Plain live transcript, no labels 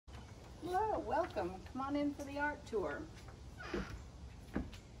welcome. Come on in for the art tour.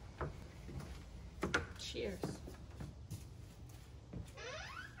 Cheers.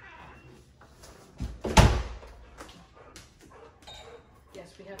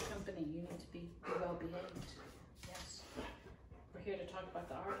 Yes, we have company. You need to be well behaved. Yes. We're here to talk about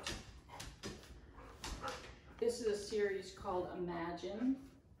the art. This is a series called Imagine.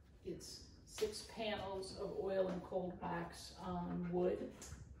 It's 6 panels of oil and cold wax on wood,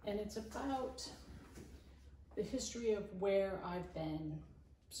 and it's about the history of where I've been,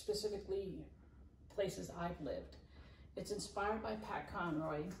 specifically places I've lived. It's inspired by Pat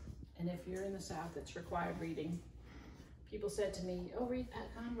Conroy, and if you're in the South, it's required reading. People said to me, oh, read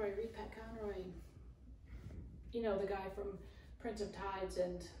Pat Conroy, read Pat Conroy. You know, the guy from Prince of Tides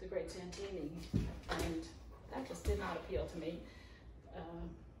and The Great Santini, and that just did not appeal to me.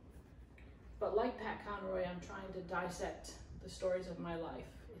 But like Pat Conroy, I'm trying to dissect the stories of my life.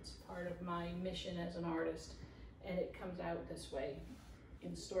 It's part of my mission as an artist, and it comes out this way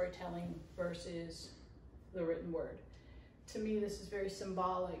in storytelling versus the written word. To me, this is very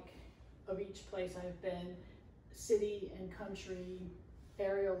symbolic of each place I've been, city and country,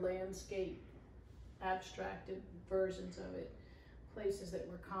 aerial landscape, abstracted versions of it, places that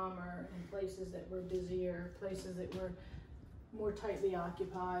were calmer and places that were busier, places that were more tightly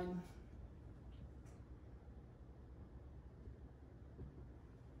occupied.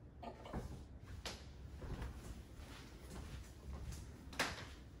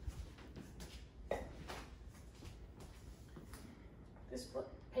 This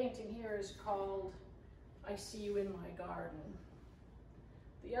painting here is called I See You in My Garden.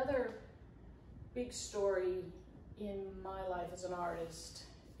 The other big story in my life as an artist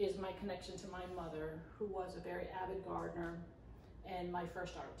is my connection to my mother, who was a very avid gardener and my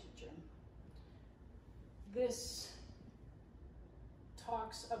first art teacher. This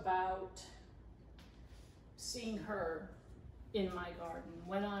talks about seeing her in my garden.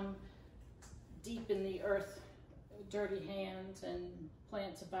 When I'm deep in the earth, dirty hands and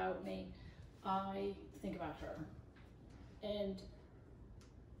plants about me, I think about her. And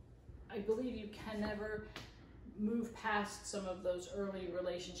I believe you can never move past some of those early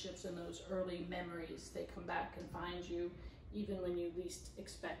relationships and those early memories. They come back and find you even when you least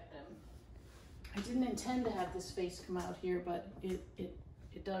expect them. I didn't intend to have this face come out here, but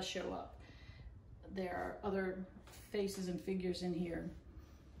it does show up. There are other faces and figures in here.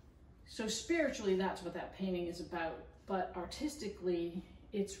 So spiritually, that's what that painting is about. But artistically,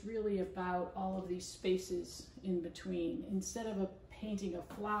 it's really about all of these spaces in between. Instead of a painting of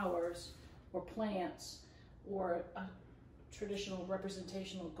flowers or plants or a traditional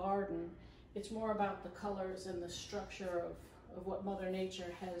representational garden, it's more about the colors and the structure of what Mother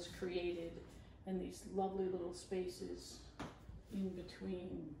Nature has created and these lovely little spaces in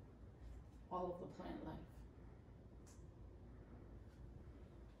between all of the plant life.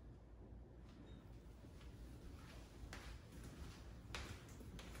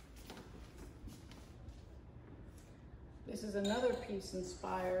 This is another piece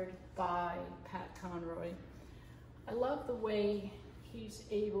inspired by Pat Conroy. I love the way he's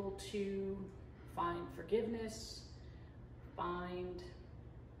able to find forgiveness, find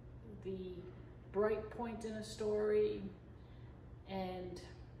the bright point in a story, and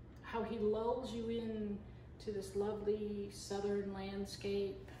how he lulls you in to this lovely southern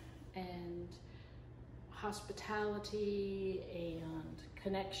landscape and hospitality and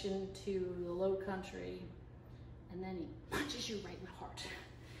connection to the low country. And then he punches you right in the heart.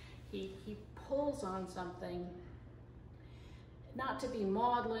 He pulls on something, not to be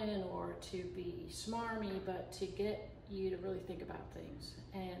maudlin or to be smarmy, but to get you to really think about things.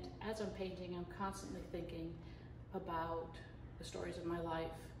 And as I'm painting, I'm constantly thinking about the stories of my life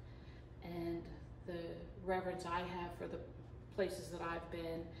and the reverence I have for the places that I've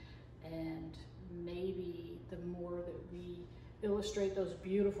been. And maybe the more that we illustrate those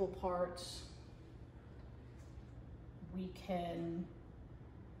beautiful parts, we can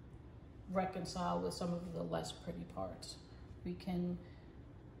reconcile with some of the less pretty parts. We can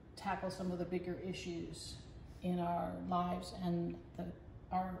tackle some of the bigger issues in our lives and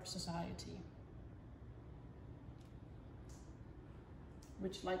our society.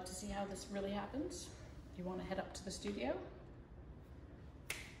 Would you like to see how this really happens? You want to head up to the studio?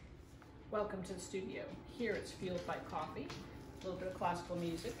 Welcome to the studio. Here it's fueled by coffee, a little bit of classical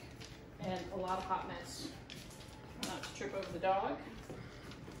music, and a lot of hot mess. Not to trip over the dog.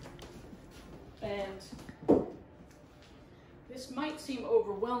 And this might seem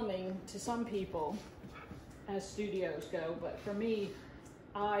overwhelming to some people as studios go, but for me,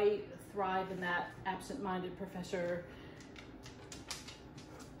 I thrive in that absent-minded professor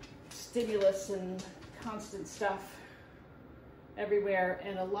stimulus and constant stuff everywhere,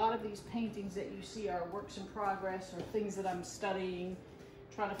 and a lot of these paintings that you see are works in progress or things that I'm studying,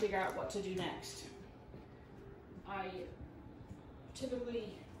 trying to figure out what to do next. I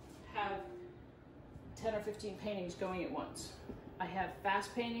typically have 10 or 15 paintings going at once. I have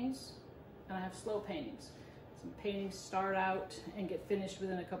fast paintings and I have slow paintings. Some paintings start out and get finished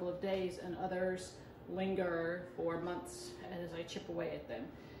within a couple of days, and others linger for months as I chip away at them.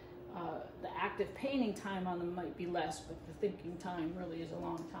 The active painting time on them might be less, but the thinking time really is a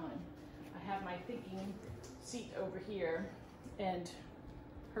long time. I have my thinking seat over here and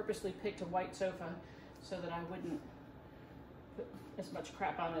purposely picked a white sofa so that I wouldn't put as much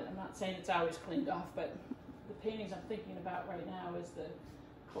crap on it. I'm not saying it's always cleaned off, but the paintings I'm thinking about right now is the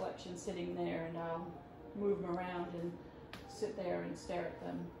collection sitting there, and I'll move them around and sit there and stare at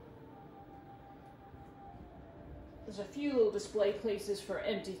them. There's a few little display places for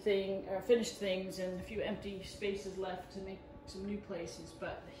finished things, and a few empty spaces left to make some new places,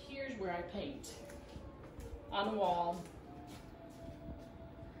 but here's where I paint. On the wall,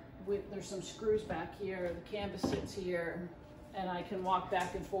 there's some screws back here, the canvas sits here, and I can walk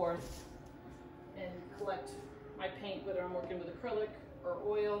back and forth and collect my paint, whether I'm working with acrylic or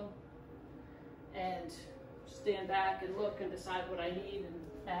oil, and stand back and look and decide what I need and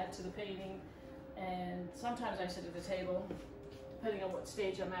add to the painting. And sometimes I sit at the table, depending on what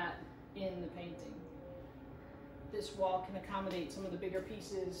stage I'm at in the painting. This wall can accommodate some of the bigger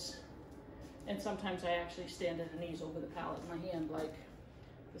pieces, and sometimes I actually stand at an easel with a palette in my hand like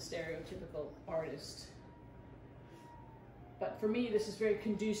the stereotypical artist. But for me, this is very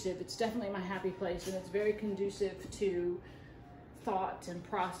conducive. It's definitely my happy place, and it's very conducive to thought and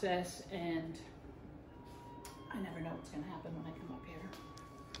process, and I never know what's going to happen when I come up here.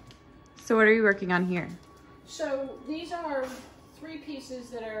 So what are you working on here? So these are 3 pieces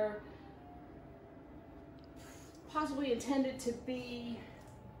that are possibly intended to be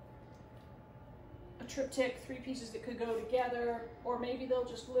a triptych, 3 pieces that could go together, or maybe they'll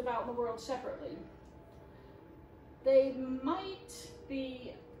just live out in the world separately. They might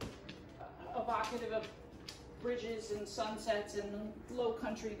be evocative of bridges and sunsets and low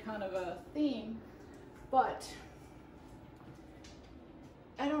country kind of a theme, but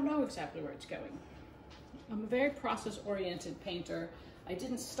I don't know exactly where it's going. I'm a very process-oriented painter. I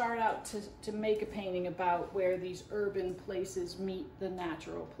didn't start out to make a painting about where these urban places meet the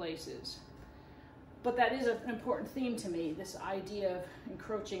natural places. But that is an important theme to me, this idea of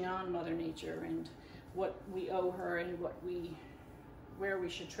encroaching on Mother Nature and what we owe her and where we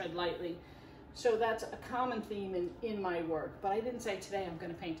should tread lightly. So that's a common theme in my work, but I didn't say today I'm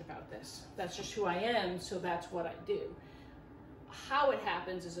going to paint about this. That's just who I am, so that's what I do. How it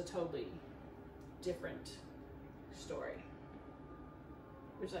happens is a totally different story.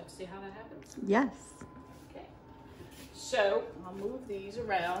 Would you like to see how that happens? Yes. Okay. So I'll move these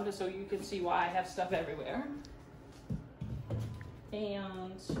around so you can see why I have stuff everywhere.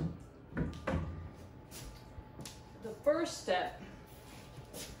 And the first step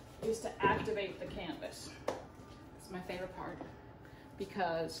is to activate the canvas. It's my favorite part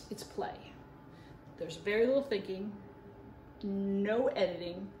because it's play. There's very little thinking, no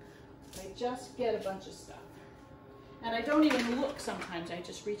editing. I just get a bunch of stuff. And I don't even look sometimes. I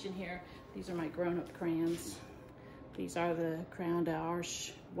just reach in here. These are my grown-up crayons. These are the Crayon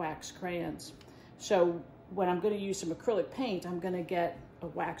d'Arche wax crayons. So when I'm going to use some acrylic paint, I'm going to get a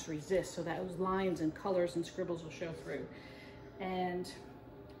wax resist so that those lines and colors and scribbles will show through. And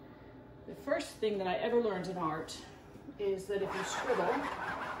the first thing that I ever learned in art is that if you scribble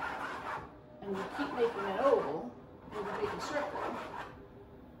and you keep making an oval and you make a circle,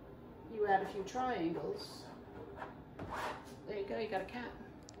 you add a few triangles. There you go, you got a cat.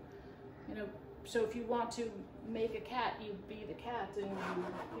 You know, so if you want to make a cat, you be the cat, and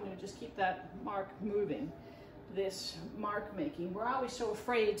you know, just keep that mark moving. This mark making, we're always so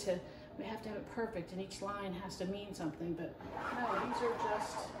afraid we have to have it perfect and each line has to mean something, but no, these are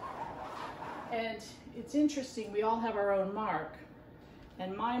just, and it's interesting, we all have our own mark,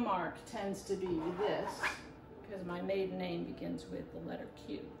 and my mark tends to be this, because my maiden name begins with the letter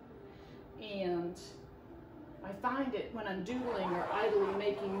Q. And I find it when I'm doodling or idly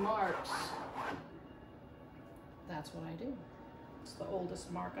making marks, that's what I do. It's the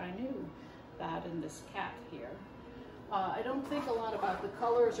oldest mark I knew, that and this cat here. I don't think a lot about the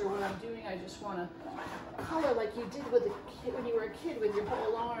colors or what I'm doing. I just want to color like you did with when you were a kid with your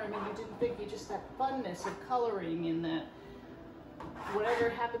whole arm, and you didn't think, you just that funness of coloring in that whatever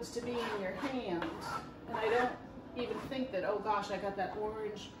happens to be in your hand. And I don't even think that, oh gosh, I got that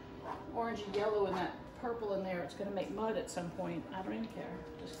orangey yellow and that purple in there, it's gonna make mud at some point. I don't even care.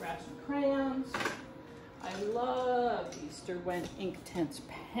 Just grab some crayons. I love these Derwent Inktense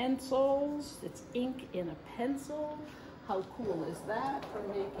pencils. It's ink in a pencil. How cool is that for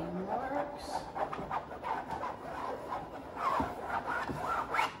making marks?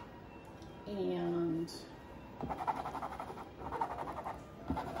 And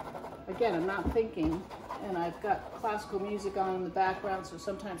again, I'm not thinking, and I've got classical music on in the background, so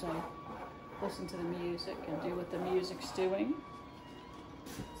sometimes I listen to the music and do what the music's doing.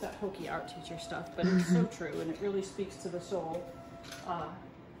 It's that hokey art teacher stuff, but it's so true, and it really speaks to the soul.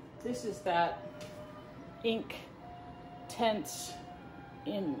 This is that ink tense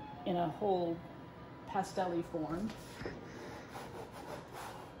in a whole pastel-y form.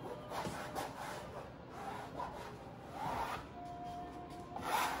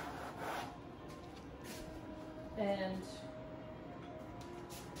 And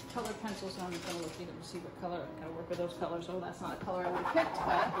color pencils, I'm going to look at them to see what color. I'm going to work with those colors. Oh, that's not a color I would have picked,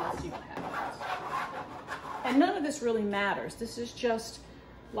 but let's see what happens. And none of this really matters. This is just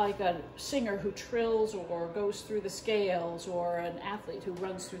like a singer who trills or goes through the scales, or an athlete who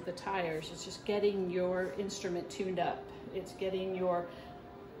runs through the tires. It's just getting your instrument tuned up. It's getting your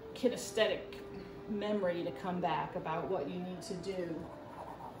kinesthetic memory to come back about what you need to do.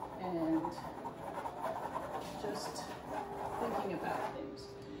 And just thinking about things.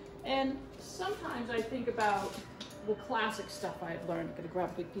 And sometimes I think about the classic stuff I've learned. I'm going to grab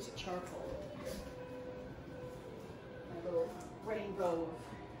a big piece of charcoal over here. My little rainbow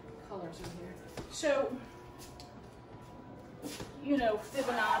of colors in here. So, you know,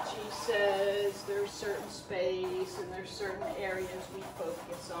 Fibonacci says there's certain space and there's certain areas we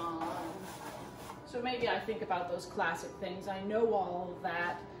focus on. So maybe I think about those classic things. I know all of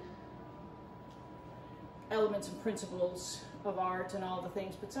that. Elements and principles of art and all the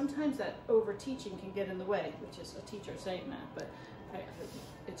things, but sometimes that over teaching can get in the way, which is a teacher saying that, but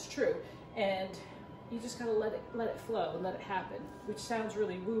it's true. And you just gotta let it flow and let it happen, which sounds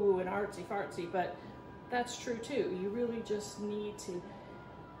really woo-woo and artsy-fartsy, but that's true too. You really just need to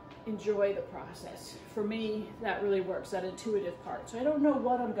enjoy the process. For me, that really works, that intuitive part. So I don't know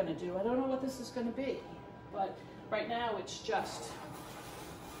what I'm gonna do. I don't know what this is gonna be, but right now it's just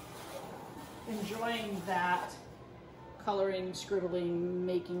enjoying that, coloring, scribbling,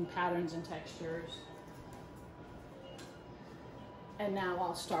 making patterns and textures. And now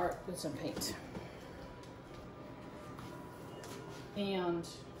I'll start with some paint. And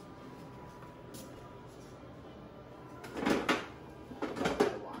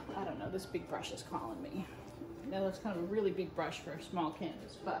I don't know, this big brush is calling me. Now that's kind of a really big brush for a small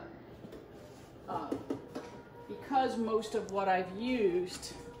canvas, but because most of what I've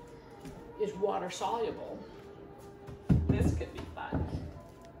used is water soluble, this could be fun.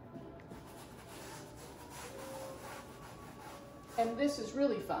 And this is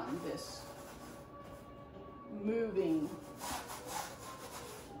really fun, this moving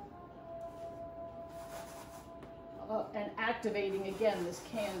and activating again this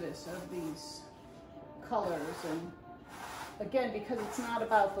canvas of these colors. And again, because it's not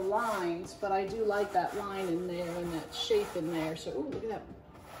about the lines, but I do like that line in there and that shape in there. So, ooh, look at that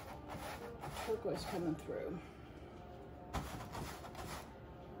turquoise coming through.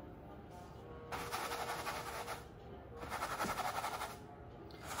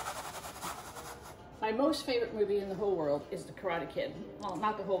 My most favorite movie in the whole world is The Karate Kid. Well,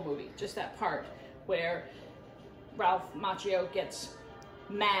 not the whole movie, just that part where Ralph Macchio gets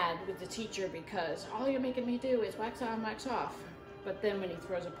mad with the teacher because all you're making me do is wax on, wax off. But then when he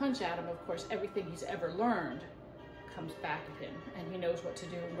throws a punch at him, of course, everything he's ever learned comes back at him, and he knows what to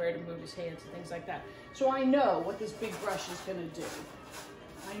do and where to move his hands and things like that. So I know what this big brush is going to do.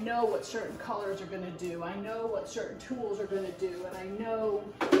 I know what certain colors are going to do. I know what certain tools are going to do, and I know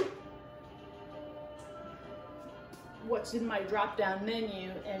what's in my drop-down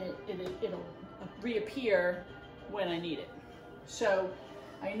menu, and it'll reappear when I need it. So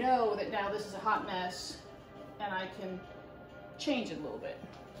I know that now this is a hot mess, and I can change it a little bit.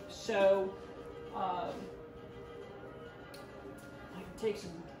 So I can take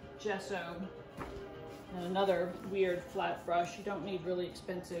some gesso and another weird flat brush. You don't need really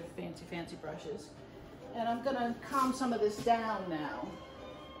expensive, fancy brushes. And I'm gonna calm some of this down now.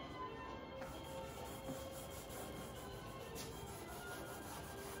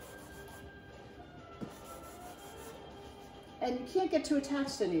 And you can't get too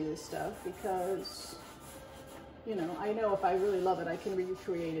attached to any of this stuff because, you know, I know if I really love it, I can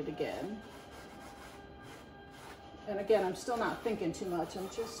recreate it again. And again, I'm still not thinking too much. I'm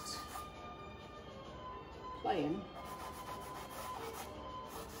just playing.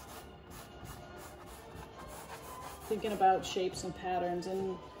 thinking about shapes and patterns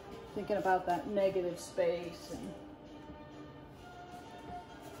and thinking about that negative space.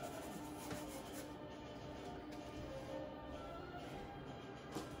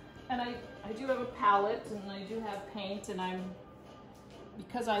 And I do have a palette and I do have paint, and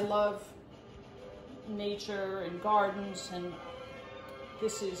because I love nature and gardens, and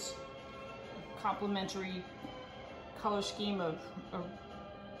this is a complementary color scheme of a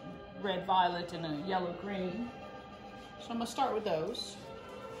red violet and a yellow green. So I'm gonna start with those.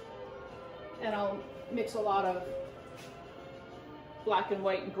 And I'll mix a lot of black and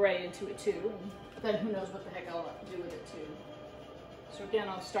white and gray into it too. Then who knows what the heck I'll do with it too. So again,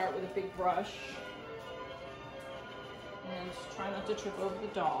 I'll start with a big brush. And try not to trip over the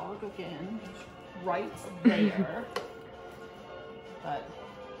dog again. It's right there. But,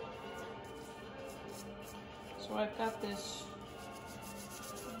 so I've got this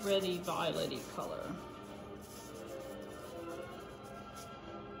reddy violet-y color.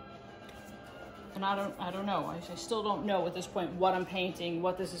 And I don't know. I still don't know at this point what I'm painting,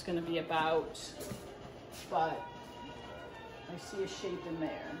 what this is going to be about. But I see a shape in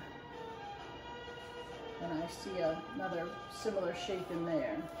there. And I see another similar shape in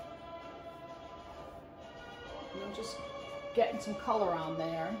there. And I'm just getting some color on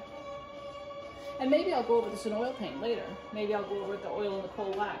there. And maybe I'll go over this in oil paint later. Maybe I'll go over the oil and the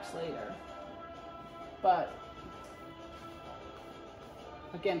coal wax later. But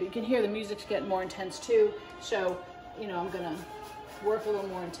again, but you can hear the music's getting more intense too. So, you know, I'm gonna work a little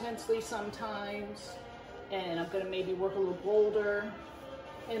more intensely sometimes. And I'm gonna maybe work a little bolder.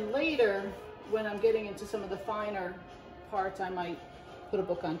 And later, when I'm getting into some of the finer parts, I might put a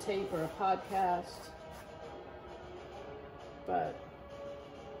book on tape or a podcast. But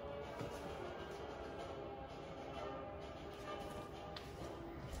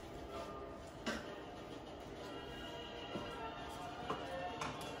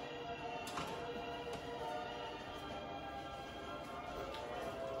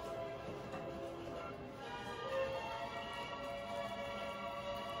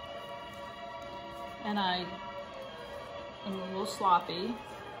and I am a little sloppy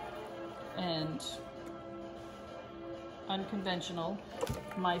and unconventional.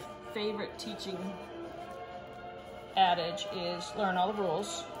 My favorite teaching adage is learn all the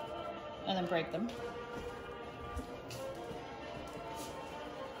rules and then break them.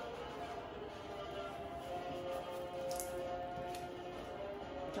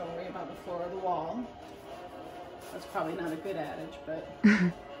 Don't worry about the floor or the wall. That's probably not a good adage, but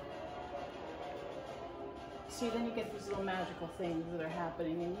see, then you get these little magical things that are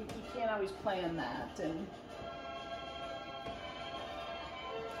happening, and you can't always plan that. And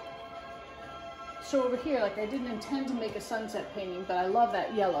so over here, like, I didn't intend to make a sunset painting, but I love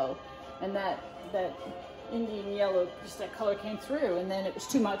that yellow, and that Indian yellow, just that color came through, and then it was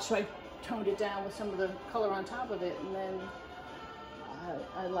too much, so I toned it down with some of the color on top of it, and then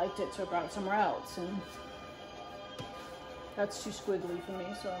I liked it, so I brought it somewhere else, and that's too squiggly for me,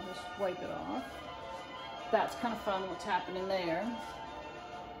 so I'll just wipe it off. That's kind of fun, what's happening there.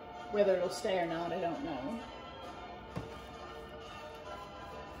 Whether it'll stay or not, I don't know.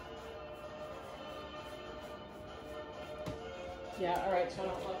 Yeah, alright, so I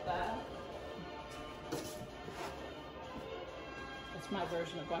don't love that. That's my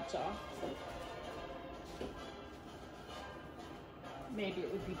version of wax off. Maybe it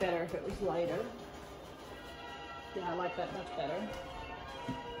would be better if it was lighter. Yeah, I like that much better.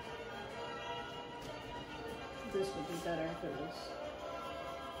 This would be better if it was,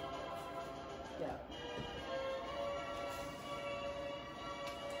 yeah.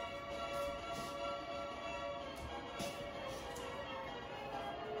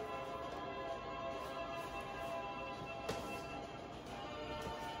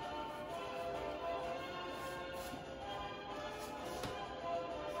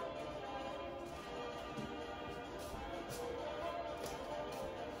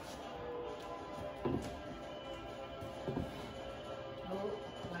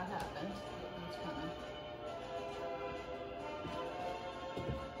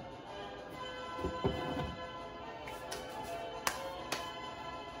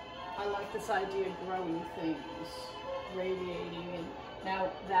 This idea of growing things, radiating, and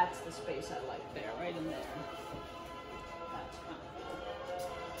now that's the space I like there, right in there. That's kind of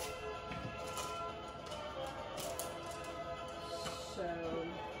cool. So,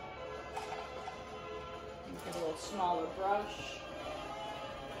 get a little smaller brush.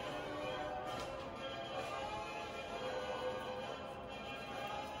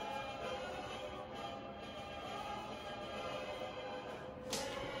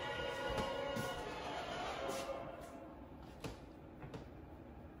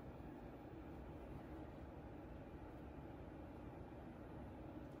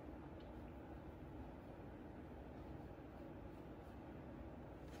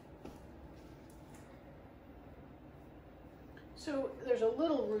 So there's a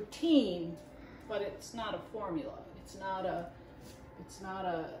little routine, but it's not a formula. It's not a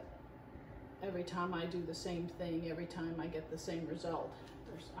every time I do the same thing, every time I get the same result.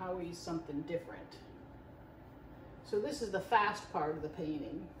 There's always something different. So this is the fast part of the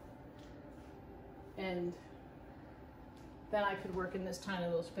painting. And then I could work in this tiny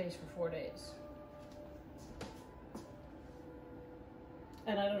little space for 4 days.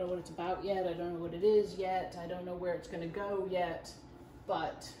 And I don't know what it's about yet. I don't know what it is yet. I don't know where it's going to go yet,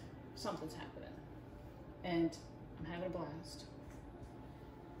 but something's happening. And I'm having a blast.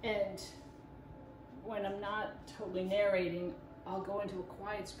 And when I'm not totally narrating, I'll go into a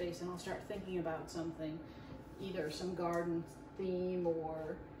quiet space and I'll start thinking about something, either some garden theme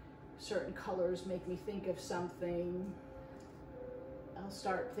or certain colors make me think of something. I'll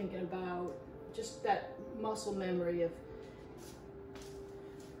start thinking about just that muscle memory of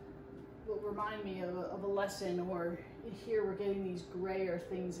will remind me of a lesson, or here we're getting these grayer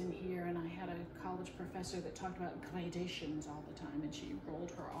things in here, and I had a college professor that talked about gradations all the time, and she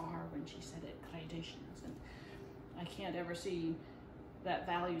rolled her R when she said it, gradations, and I can't ever see that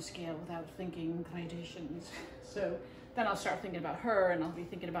value scale without thinking gradations. So then I'll start thinking about her, and I'll be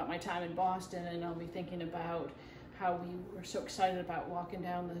thinking about my time in Boston, and I'll be thinking about how we were so excited about walking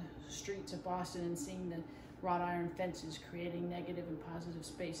down the streets of Boston and seeing the wrought iron fences creating negative and positive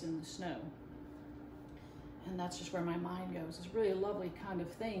space in the snow. And that's just where my mind goes. It's really a lovely kind of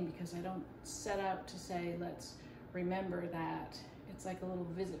thing because I don't set out to say, let's remember that. It's like a little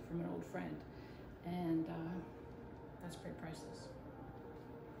visit from an old friend. And that's pretty priceless.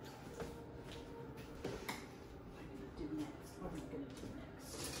 What am I gonna do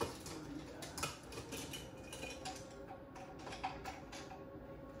next?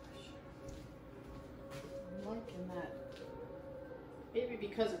 I'm liking that. Maybe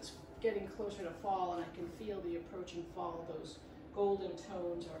because it's getting closer to fall and I can feel the approaching fall, those golden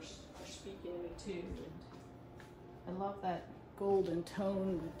tones are speaking to me too. And I love that golden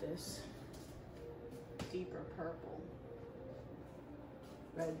tone with this deeper purple,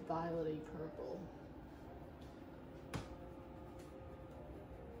 red violety purple.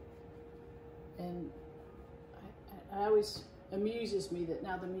 And it always amuses me that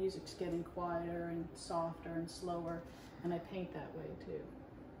now the music's getting quieter and softer and slower, and I paint that way too.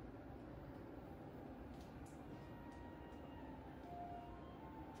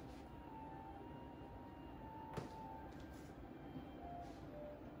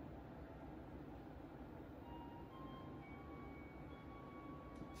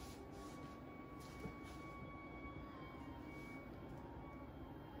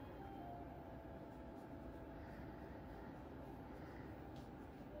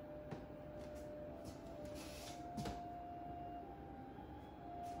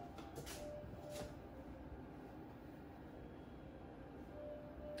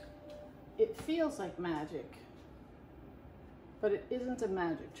 It feels like magic, but it isn't a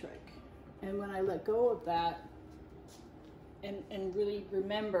magic trick. And when I let go of that and really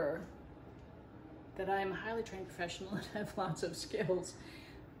remember that I am a highly trained professional and have lots of skills,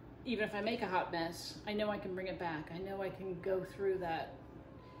 even if I make a hot mess, I know I can bring it back. I know I can go through that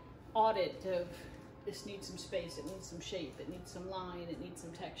audit of this needs some space, it needs some shape, it needs some line, it needs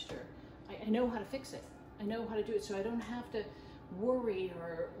some texture. I know how to fix it. I know how to do it, so I don't have to worry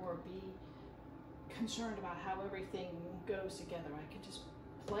or be concerned about how everything goes together. I can just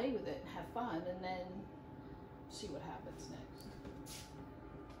play with it and have fun and then see what happens next.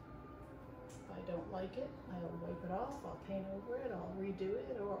 If I don't like it, I'll wipe it off, I'll paint over it, I'll redo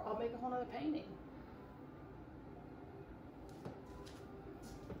it, or I'll make a whole other painting.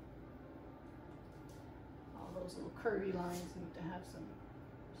 All those little curvy lines need to have some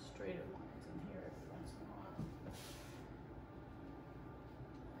straighter lines in here every once in a while.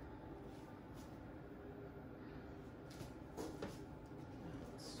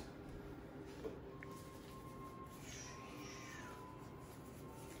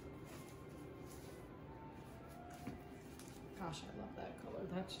 Gosh, I love that color.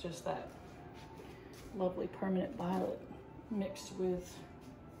 That's just that lovely permanent violet mixed with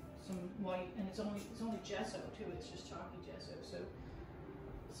some white, and it's only gesso too. It's just chalky gesso. So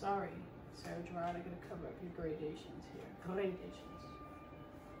sorry, Sarah Gerard, I'm going to cover up your gradations here. Gradations.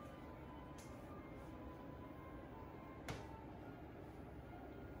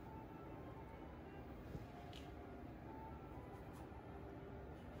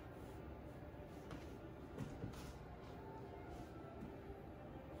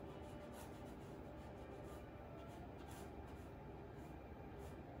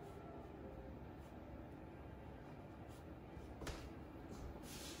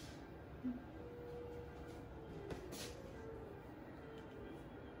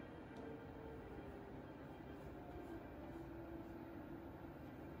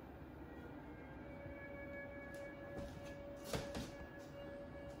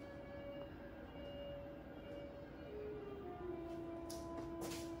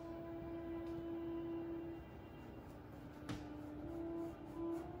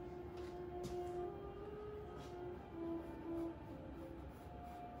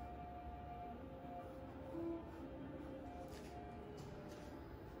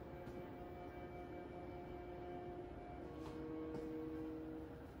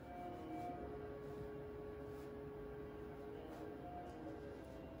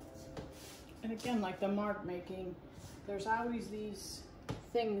 And again, like the mark making, there's always these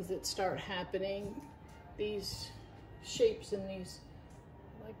things that start happening, these shapes in these,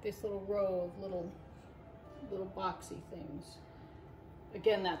 like this little row of little boxy things.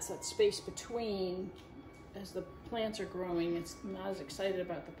 Again, that's that space between. As the plants are growing, it's not as excited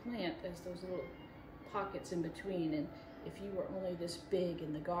about the plant as those little pockets in between. And if you were only this big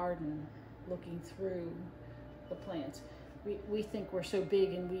in the garden looking through the plants, we think we're so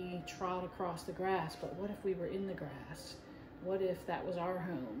big and we trot across the grass, but what if we were in the grass? What if that was our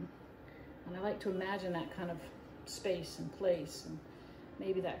home? And I like to imagine that kind of space and place, and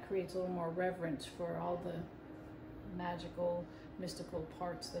maybe that creates a little more reverence for all the magical, mystical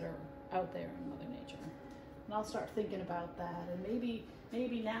parts that are out there in Mother Nature. And I'll start thinking about that, and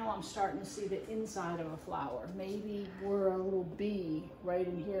maybe now I'm starting to see the inside of a flower. Maybe we're a little bee right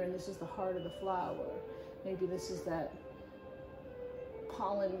in here, and this is the heart of the flower. Maybe this is that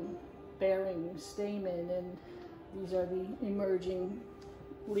pollen-bearing stamen, and these are the emerging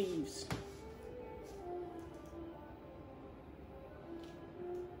leaves.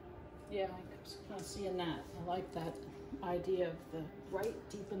 Yeah, I'm kind of seeing that. I like that idea of the right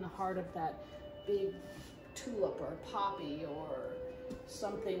deep in the heart of that big tulip or poppy or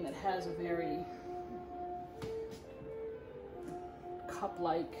something that has a very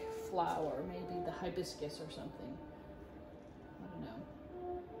cup-like flower, maybe the hibiscus or something. I don't know.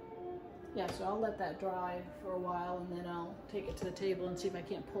 Yeah, so I'll let that dry for a while, and then I'll take it to the table and see if I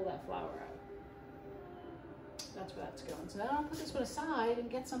can't pull that flower out. That's where that's going. So then I'll put this one aside and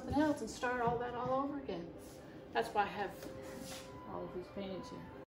get something else and start all that all over again. That's why I have all of these paintings here.